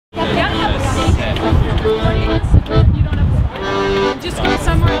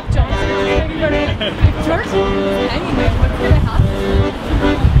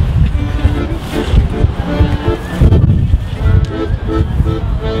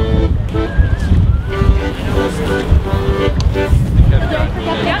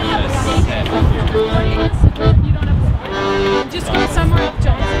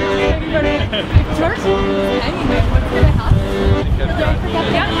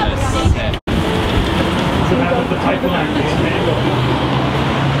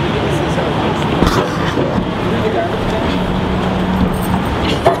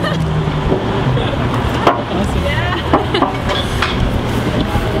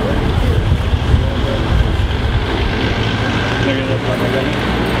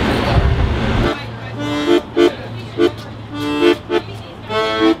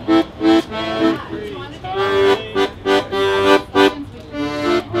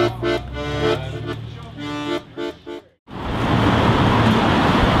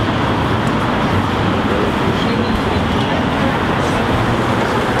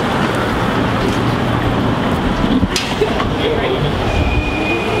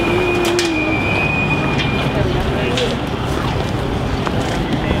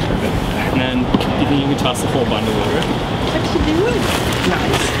Toss the whole bundle over. What you doing?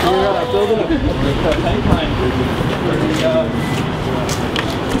 Nice. We're building a pipeline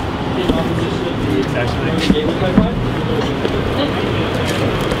in opposition to the Northern Gateway Pipeline.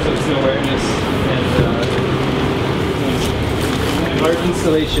 So it's an awareness and large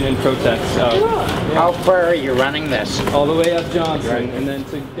installation in protest. How far are you running this? All the way up Johnson and then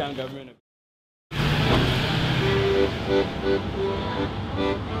to down Government.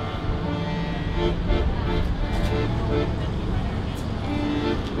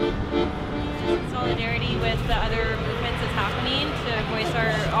 Solidarity with the other movements that's happening to voice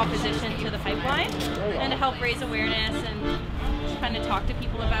our opposition to the pipeline and to help raise awareness and kind of talk to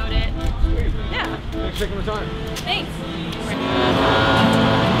people about it. Yeah. Thanks for taking the time. Thanks.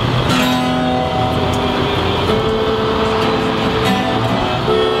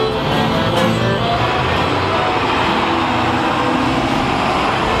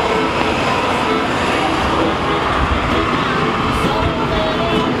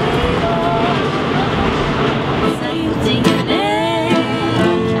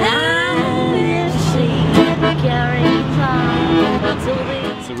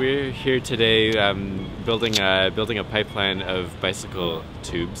 So we're here today building a pipeline of bicycle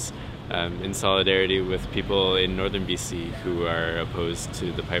tubes in solidarity with people in northern BC who are opposed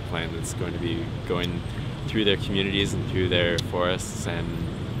to the pipeline that's going to be going through their communities and through their forests and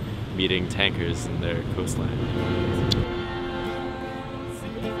meeting tankers in their coastline.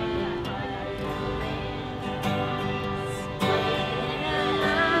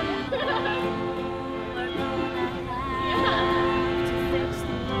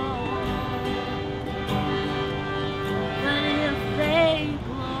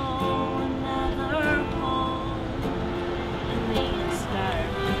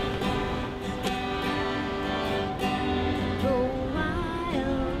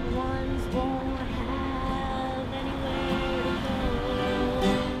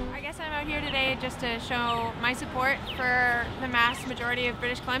 Just to show my support for the mass majority of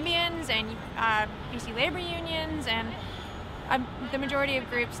British Columbians and BC labour unions and the majority of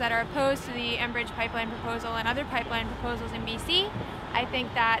groups that are opposed to the Enbridge Pipeline proposal and other pipeline proposals in BC. I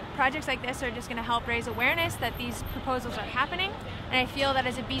think that projects like this are just going to help raise awareness that these proposals are happening, and I feel that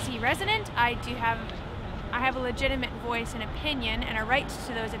as a BC resident I have a legitimate voice and opinion and a right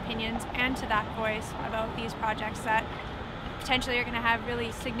to those opinions and to that voice about these projects that potentially are going to have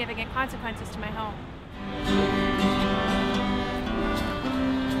really significant consequences to my home.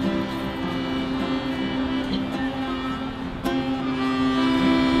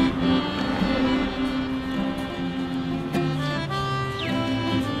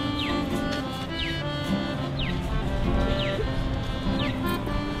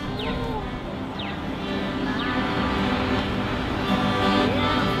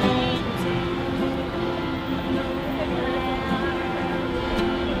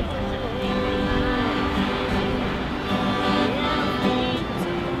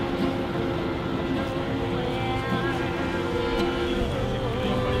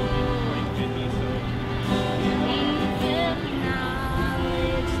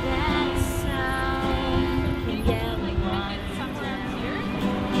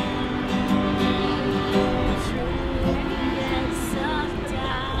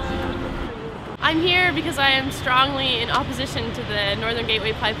 I'm here because I am strongly in opposition to the Northern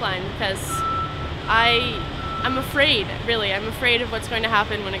Gateway Pipeline because I'm afraid, really. I'm afraid of what's going to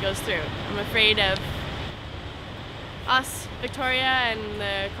happen when it goes through. I'm afraid of us, Victoria, and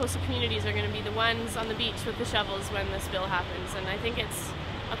the coastal communities are going to be the ones on the beach with the shovels when the spill happens. And I think it's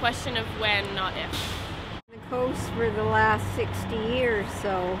a question of when, not if. The coast for the last 60 years,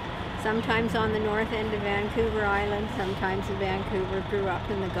 so sometimes on the north end of Vancouver Island, sometimes in Vancouver, grew up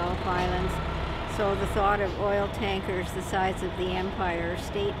in the Gulf Islands. So the thought of oil tankers the size of the Empire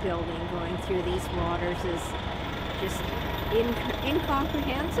State Building going through these waters is just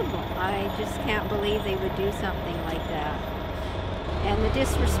incomprehensible. I just can't believe they would do something like that. And the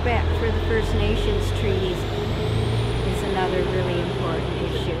disrespect for the First Nations treaties is another really important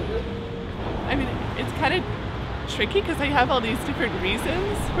issue. I mean, it's kind of tricky because I have all these different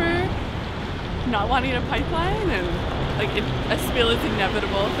reasons for not wanting a pipeline, and like a spill is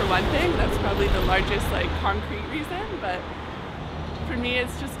inevitable for one thing. That's probably the largest like concrete reason, but for me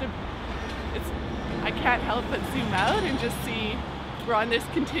it's just I can't help but zoom out and just see we're on this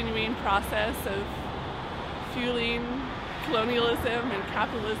continuing process of fueling colonialism and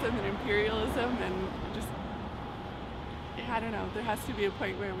capitalism and imperialism, and just, I don't know, there has to be a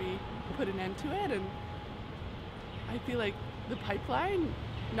point where we put an end to it. And I feel like the pipeline,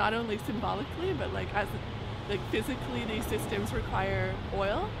 not only symbolically, but like physically, these systems require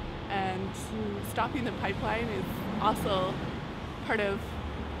oil, and stopping the pipeline is also part of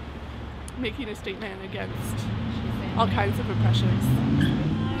making a statement against all kinds of oppressions.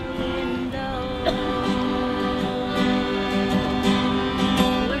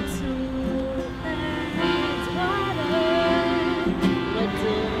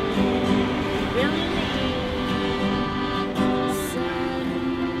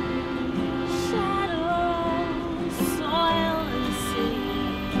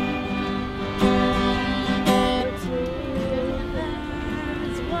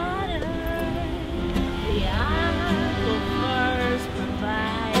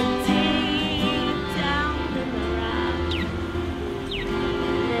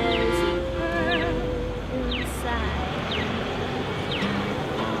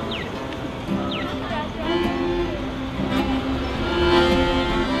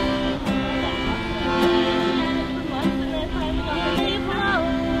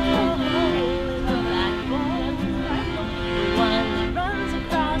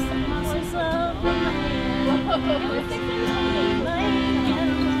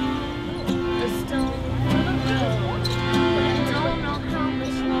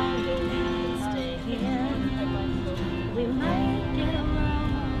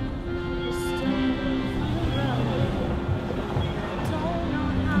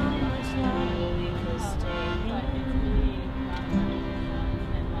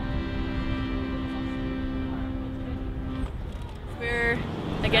 We're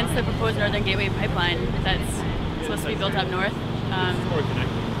against the proposed Northern Gateway Pipeline that's supposed to be built up north.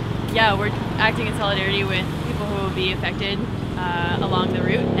 Yeah, we're acting in solidarity with people who will be affected along the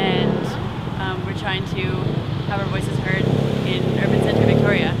route, and we're trying to have our voices heard in urban centre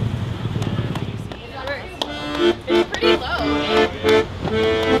Victoria.